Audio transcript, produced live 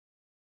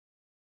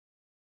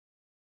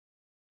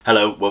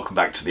Hello, welcome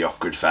back to the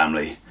Off-Grid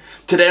family.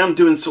 Today I'm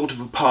doing sort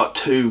of a part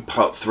 2,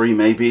 part 3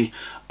 maybe,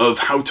 of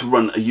how to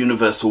run a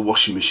universal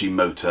washing machine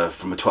motor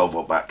from a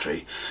 12-volt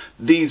battery.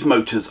 These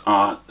motors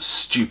are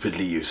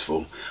stupidly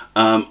useful.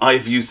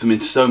 I've used them in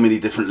so many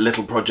different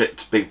little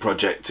projects, big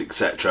projects,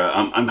 etc.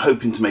 I'm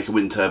hoping to make a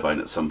wind turbine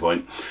at some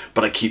point,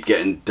 but I keep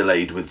getting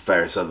delayed with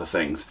various other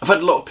things. I've had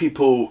a lot of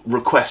people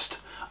request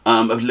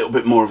a little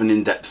bit more of an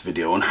in-depth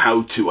video on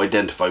how to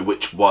identify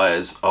which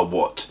wires are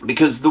what,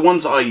 because the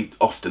ones I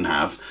often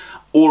have,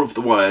 all of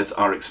the wires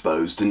are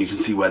exposed and you can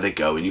see where they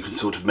go and you can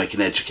sort of make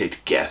an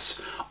educated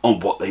guess on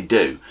what they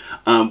do,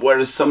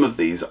 whereas some of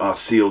these are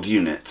sealed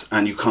units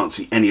and you can't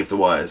see any of the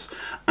wires.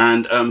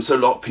 And so a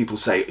lot of people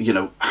say, you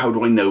know, how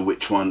do I know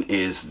which one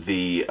is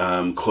the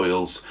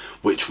coils,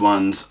 which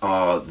ones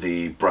are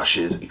the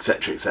brushes,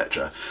 etc,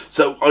 etc.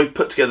 So I've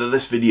put together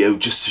this video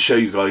just to show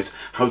you guys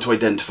how to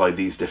identify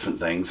these different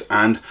things,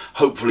 and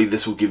hopefully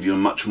this will give you a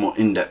much more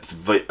in-depth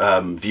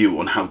view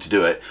on how to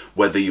do it,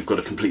 whether you've got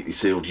a completely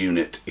sealed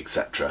unit,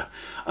 etc.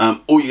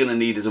 All you're going to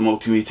need is a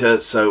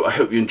multimeter, so I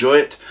hope you enjoy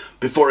it.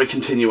 Before I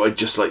continue, I'd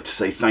just like to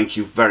say thank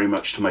you very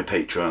much to my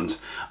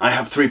Patreons. I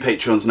have 3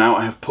 Patreons now.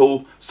 I have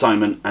Paul,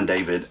 Simon and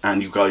David,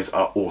 and you guys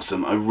are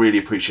awesome. I really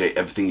appreciate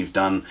everything you've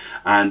done,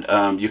 and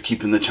you're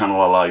keeping the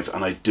channel alive,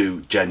 and I do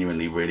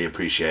genuinely really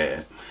appreciate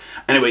it.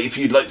 Anyway, if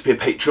you'd like to be a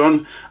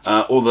patron,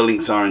 all the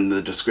links are in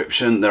the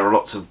description. There are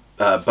lots of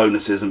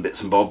bonuses and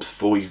bits and bobs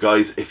for you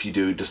guys if you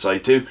do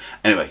decide to.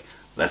 Anyway,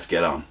 let's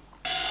get on.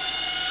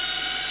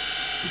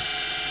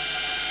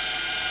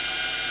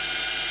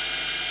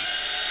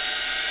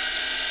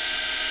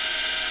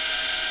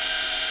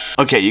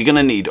 Okay, you're going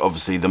to need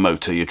obviously the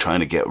motor you're trying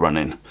to get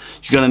running.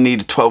 You're going to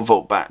need a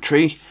 12-volt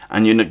battery,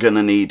 and you're going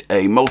to need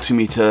a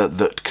multimeter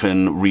that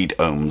can read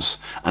ohms,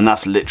 and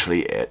that's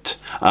literally it.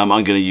 I'm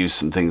going to use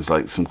some things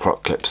like some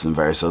croc clips and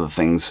various other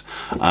things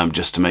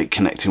just to make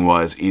connecting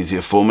wires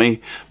easier for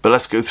me. But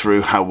let's go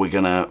through how we're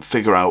going to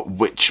figure out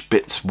which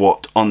bits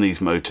what on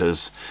these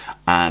motors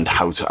and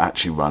how to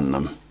actually run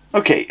them.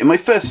 Okay, in my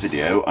first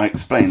video I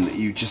explained that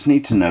you just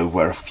need to know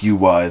where a few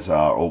wires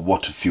are, or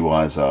what a few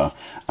wires are,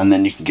 and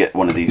then you can get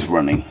one of these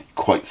running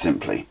quite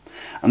simply.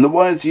 And the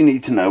wires you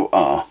need to know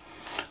are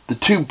the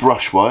 2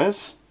 brush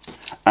wires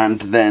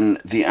and then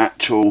the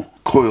actual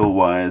coil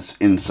wires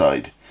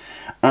inside.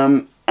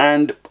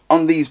 And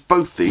on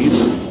both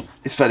these,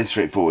 it's fairly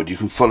straightforward. You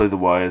can follow the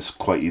wires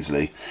quite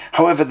easily.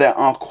 However, there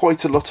are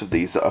quite a lot of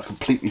these that are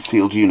completely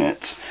sealed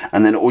units,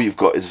 and then all you've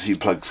got is a few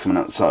plugs coming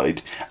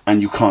outside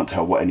and you can't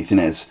tell what anything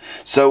is.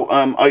 So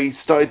I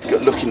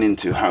started looking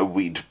into how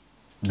we'd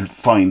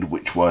find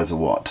which wires are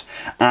what,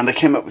 and I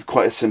came up with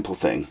quite a simple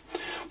thing.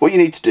 What you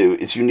need to do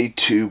is you need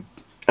to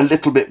a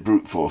little bit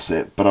brute force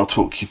it, but I'll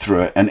talk you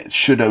through it, and it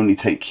should only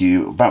take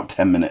you about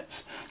 10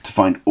 minutes to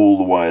find all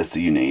the wires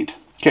that you need.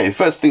 Okay, the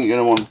first thing you're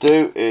going to want to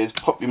do is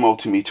pop your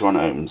multimeter on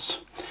ohms,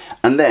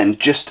 and then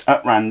just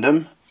at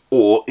random,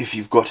 or if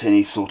you've got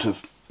any sort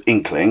of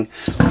inkling,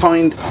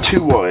 find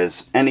 2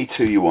 wires, any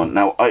 2 you want.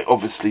 Now I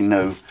obviously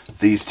know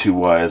these 2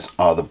 wires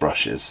are the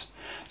brushes,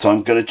 so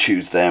I'm going to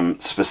choose them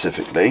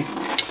specifically,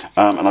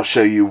 and I'll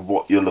show you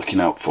what you're looking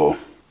out for.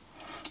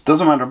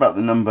 Doesn't matter about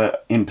the number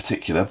in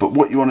particular, but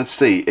what you want to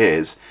see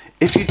is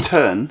if you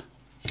turn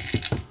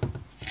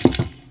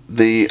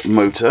the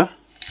motor,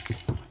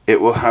 it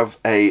will have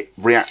a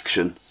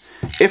reaction.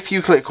 If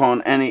you click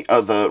on any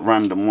other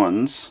random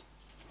ones,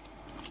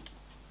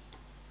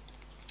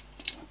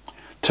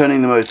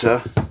 turning the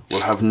motor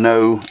will have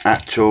no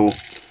actual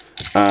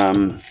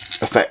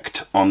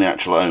effect on the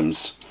actual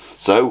ohms.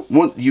 So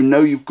you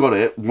know you've got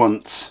it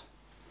once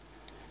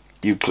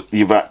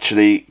you've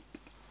actually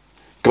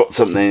got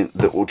something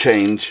that will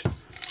change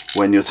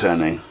when you're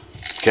turning.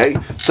 Okay,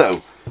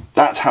 so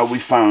that's how we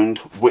found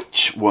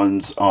which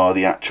ones are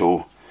the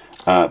actual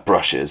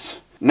brushes.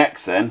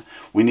 Next then,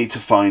 we need to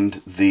find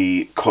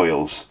the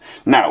coils.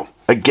 Now,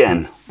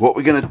 again, what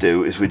we're going to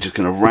do is we're just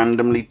going to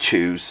randomly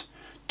choose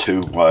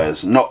 2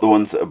 wires, not the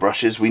ones that are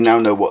brushes. We now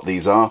know what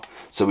these are,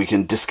 so we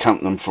can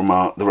discount them from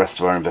the rest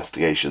of our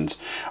investigations.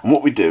 And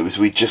what we do is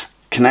we just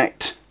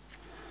connect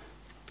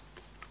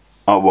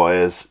our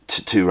wires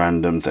to 2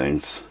 random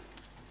things.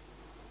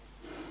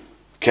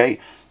 Okay,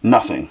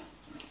 nothing.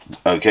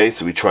 Okay,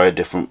 so we try a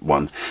different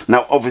one.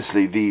 Now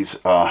obviously these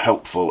are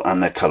helpful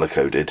and they're color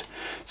coded,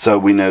 so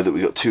we know that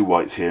we've got 2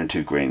 whites here and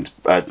 2 greens,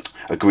 a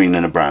green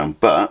and a brown.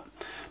 But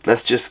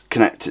let's just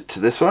connect it to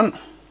this one.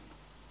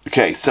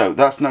 Okay, so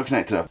that's now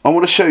connected up. I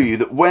want to show you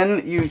that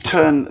when you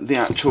turn the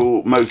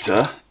actual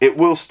motor, it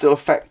will still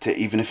affect it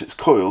even if it's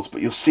coils,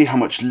 but you'll see how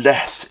much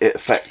less it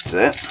affects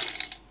it.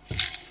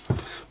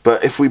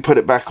 But if we put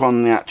it back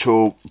on the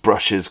actual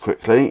brushes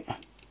quickly,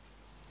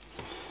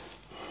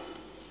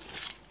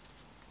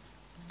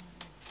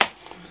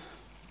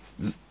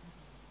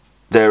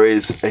 there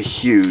is a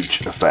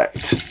huge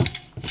effect,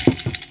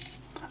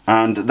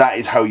 and that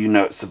is how you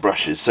know it's the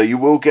brushes. So you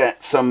will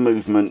get some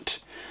movement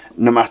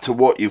no matter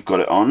what you've got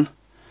it on,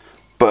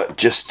 but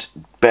just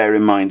bear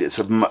in mind it's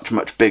a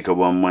much bigger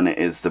one when it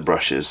is the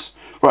brushes.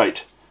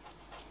 Right,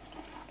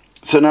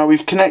 So now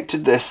we've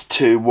connected this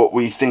to what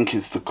we think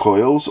is the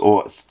coils,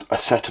 or a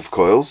set of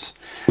coils,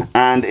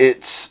 and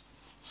it's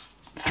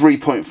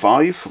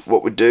 3.5.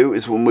 What we'll do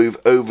is we'll move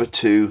over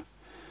to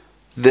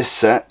this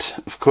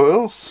set of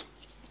coils.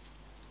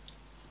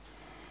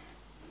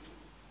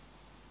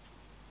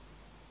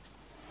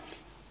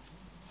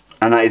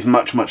 And that is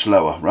much, much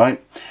lower,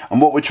 right? And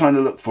what we're trying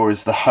to look for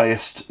is the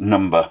highest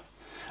number.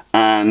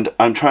 And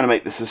I'm trying to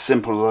make this as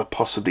simple as I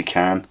possibly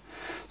can.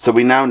 So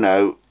we now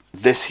know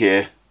this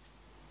here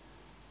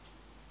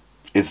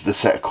is the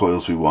set of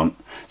coils we want.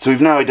 So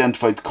we've now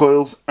identified the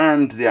coils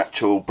and the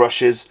actual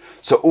brushes.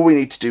 So all we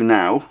need to do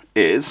now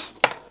is...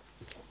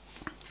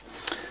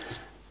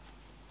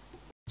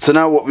 So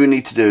now what we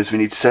need to do is we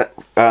need to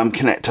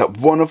connect up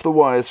one of the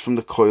wires from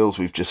the coils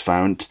we've just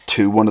found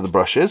to one of the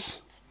brushes.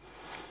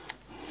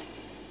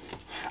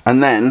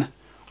 And then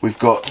we've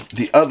got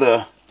the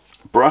other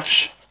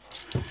brush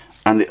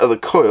and the other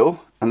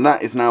coil, and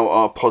that is now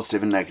our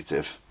positive and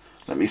negative.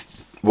 Let me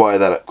wire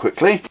that up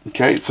quickly.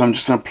 Okay, so I'm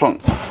just going to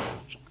plonk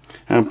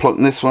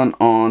this one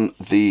on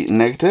the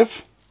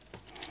negative.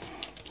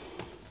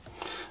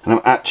 And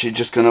I'm actually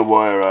just going to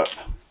wire up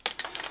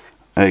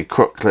a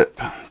croc clip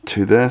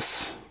to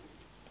this.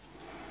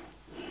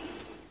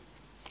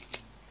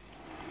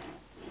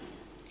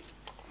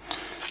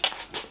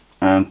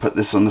 And put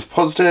this on the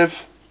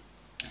positive.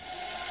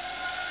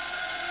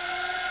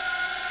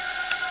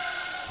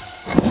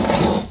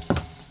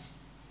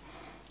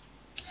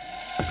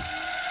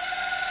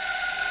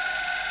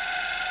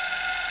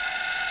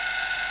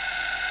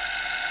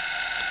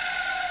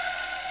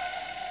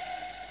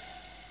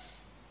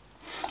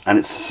 And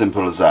it's as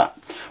simple as that.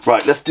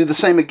 Right, let's do the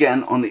same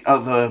again on the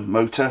other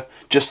motor,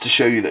 just to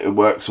show you that it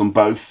works on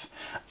both.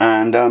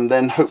 And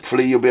then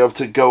hopefully you'll be able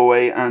to go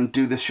away and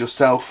do this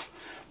yourself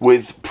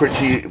with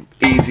pretty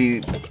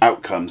easy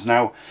outcomes.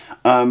 Now,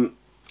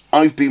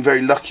 I've been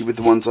very lucky with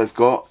the ones I've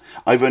got.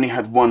 I've only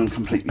had one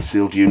completely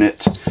sealed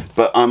unit,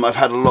 but I've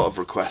had a lot of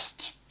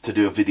requests to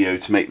do a video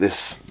to make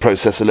this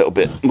process a little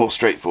bit more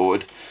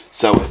straightforward.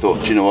 So I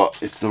thought, do you know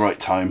what, it's the right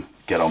time,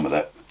 get on with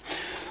it.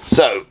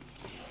 So,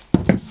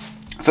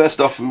 first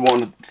off, we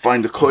want to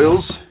find the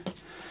coils.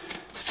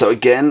 So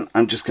again,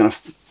 I'm just going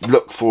to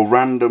look for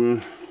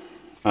random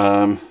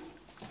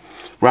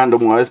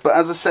wires. But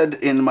as I said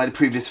in my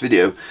previous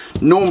video,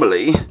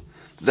 normally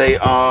they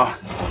are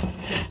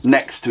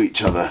next to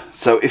each other.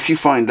 So if you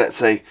find, let's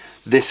say,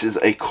 this is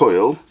a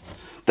coil,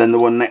 then the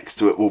one next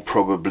to it will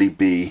probably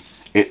be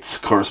its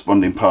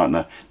corresponding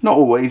partner. Not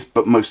always,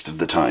 but most of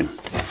the time.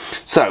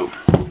 So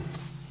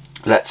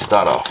let's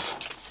start off.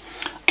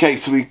 Okay,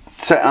 so we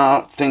set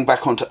our thing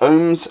back onto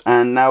ohms,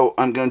 and now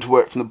I'm going to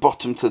work from the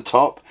bottom to the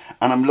top,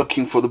 and I'm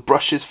looking for the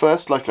brushes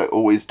first, like I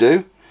always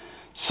do.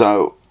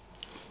 So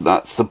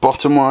that's the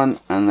bottom one,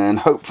 and then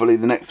hopefully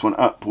the next one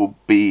up will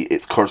be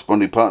its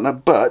corresponding partner.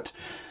 But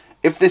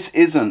if this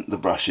isn't the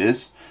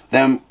brushes,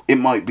 then it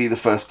might be the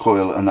first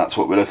coil, and that's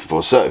what we're looking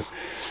for. So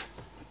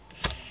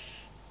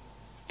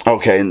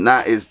okay, and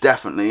that is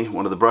definitely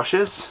one of the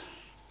brushes,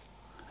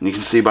 and you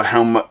can see by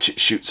how much it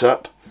shoots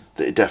up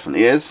that it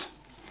definitely is.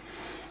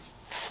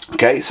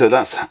 Okay, so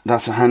that's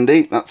a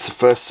handy. That's the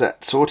first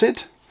set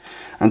sorted.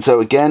 And so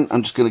again,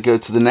 I'm just going to go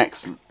to the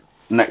next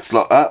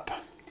lot up,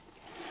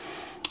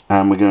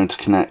 and we're going to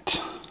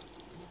connect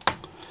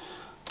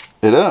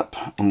it up,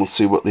 and we'll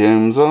see what the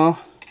ohms are.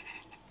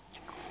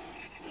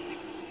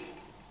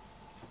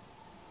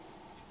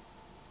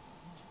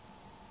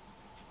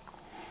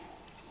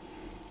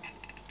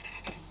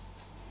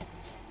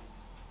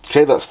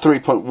 Okay, that's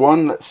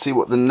 3.1. Let's see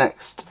what the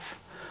next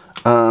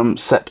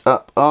set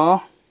up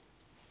are,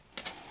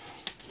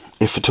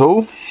 if at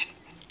all.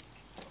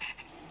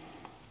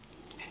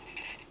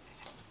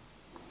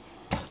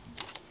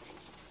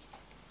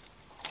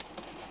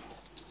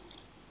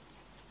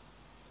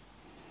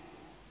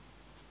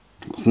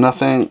 It's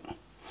nothing.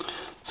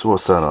 So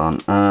what's that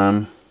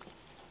on?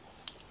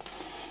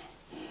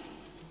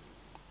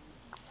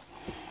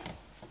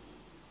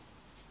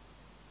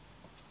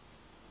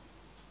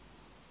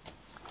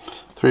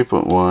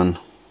 3.1.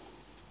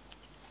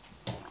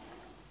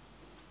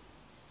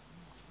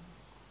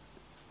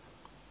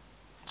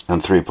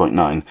 And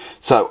 3.9.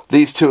 So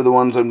these two are the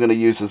ones I'm going to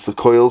use as the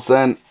coils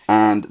then,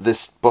 and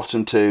this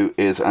bottom two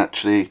is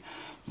actually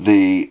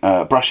the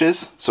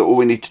brushes. So all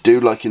we need to do,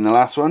 like in the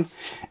last one,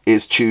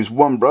 is choose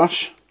one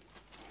brush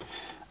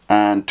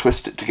and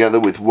twist it together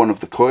with one of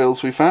the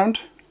coils we found,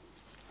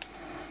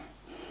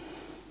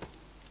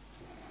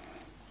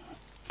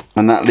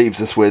 and that leaves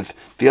us with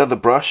the other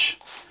brush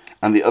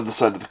and the other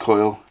side of the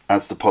coil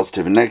as the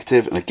positive and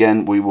negative. And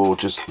again, we will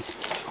just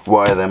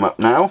wire them up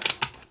now.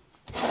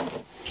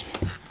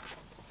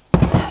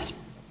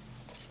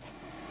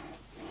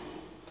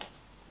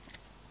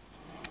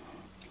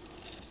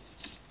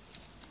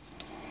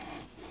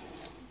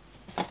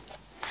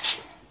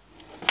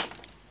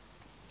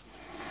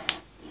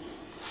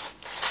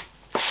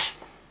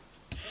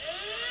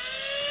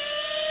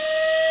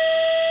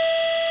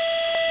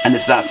 And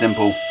it's that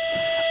simple.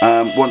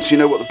 Once you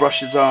know what the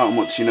brushes are, and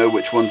once you know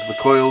which ones are the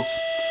coils,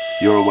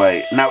 you're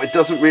away. Now it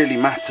doesn't really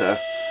matter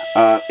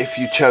if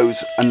you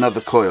chose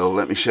another coil.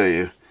 Let me show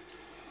you.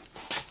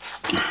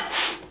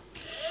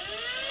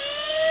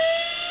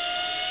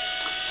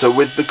 So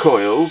with the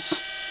coils,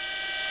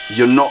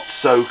 you're not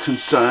so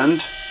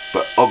concerned,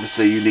 but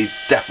obviously you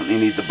definitely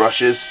need the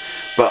brushes.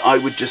 But I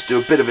would just do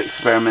a bit of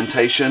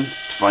experimentation to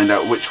find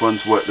out which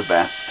ones work the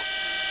best.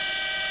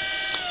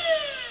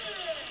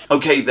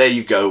 Okay, there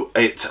you go.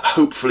 It's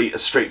hopefully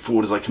as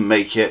straightforward as I can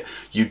make it.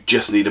 You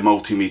just need a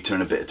multimeter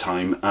and a bit of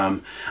time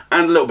and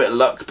a little bit of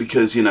luck,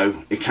 because you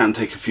know it can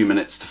take a few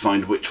minutes to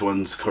find which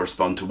ones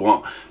correspond to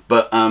what.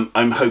 But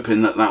I'm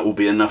hoping that that will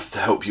be enough to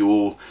help you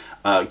all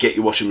get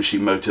your washing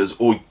machine motors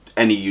or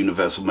any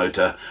universal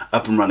motor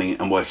up and running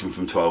and working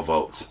from 12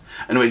 volts.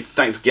 Anyway,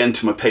 thanks again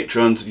to my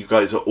patrons. You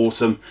guys are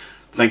awesome.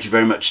 Thank you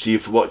very much to you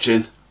for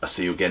watching. I'll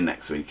see you again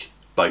next week.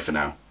 Bye for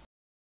now.